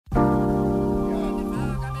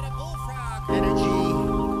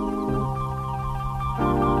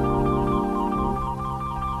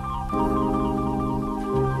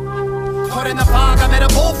in the fog, I met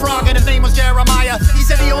a bullfrog and his name was Jeremiah. He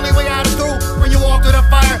said the only way out is through when you walk through the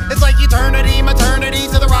fire. It's like eternity, maternity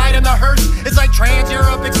to the ride and the hearse. It's like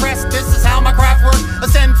Trans-Europe Express, this is how my craft works.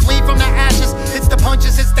 Ascend, flee from the ashes. It's the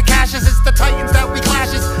punches, it's the cashes, it's the titans that we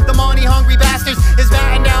clashes. The money-hungry bastards is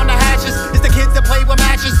batting down the hatches. It's the kids that play with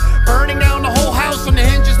matches, burning down the whole house from the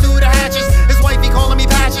hinges to the hatches. His wifey calling me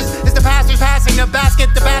patches. It's the pastors passing the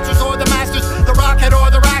basket, the bachelors or the masters, the rocket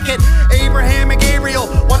or the racket. Abraham and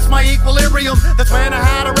Gabriel, what's my equilibrium? That's when I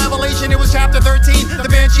had a revelation, it was chapter 13. The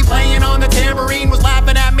banshee playing on the tambourine was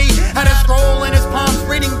laughing at me. Had a scroll in his palms,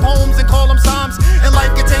 reading poems and call them psalms. And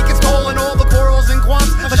life can take its toll and all the quarrels and qualms.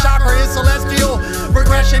 The chakra is celestial,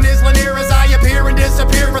 regression is linear as I appear and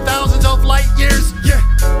disappear for thousands of light years.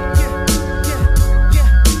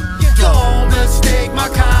 Don't mistake my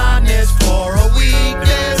kindness for a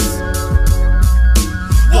weakness.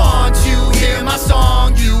 Once you hear my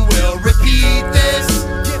song, you will repeat this.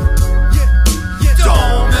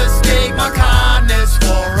 Don't mistake my kindness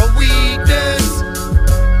for a weakness.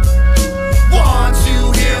 Once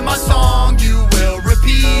you hear my song, you will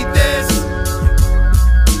repeat this.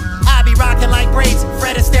 I be rocking like braids,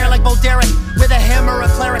 Fred Astaire like Bo Derek, with a hymn or a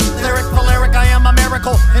cleric. Lyric for lyric, I am a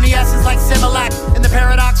miracle. In the essence like Similac, in the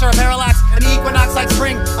paradox or a parallax, an equinox like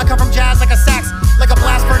spring. I come from jazz like a sax, like a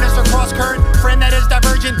blast furnace or cross current. Friend that is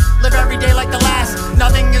divergent, live every day like the last.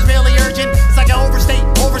 Nothing is really urgent, it's like an overstate,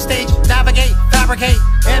 overstage. Navigate, fabricate,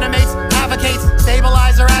 animates, advocates,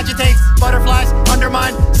 stabilize or agitates. Butterflies,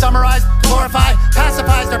 undermine, summarize, glorify,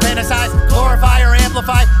 pacifies or fantasize, glorify or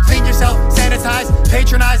amplify. Clean yourself, sanitize,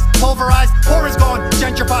 patronize, pulverize. Poor is gone,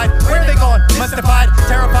 gentrified, where are they gone? Mystified,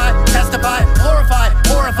 terrified, testified, glorified,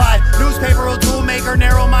 horrified. Newspaper or toolmaker,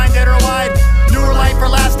 narrow-minded or wide. Newer life for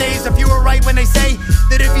last days, if you were right when they say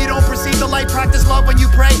that if you don't perceive the light, practice love when you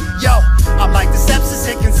pray. Yo, I'm like the sepsis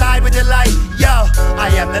sick inside with delight. Yo,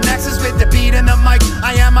 I am the nexus with the beat and the mic.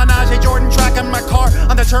 I am Onaje Jordan tracking my car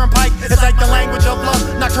on the turnpike. It's like the language of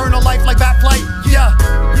love, nocturnal life like bat flight. Yeah.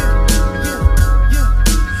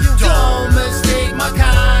 Don't miss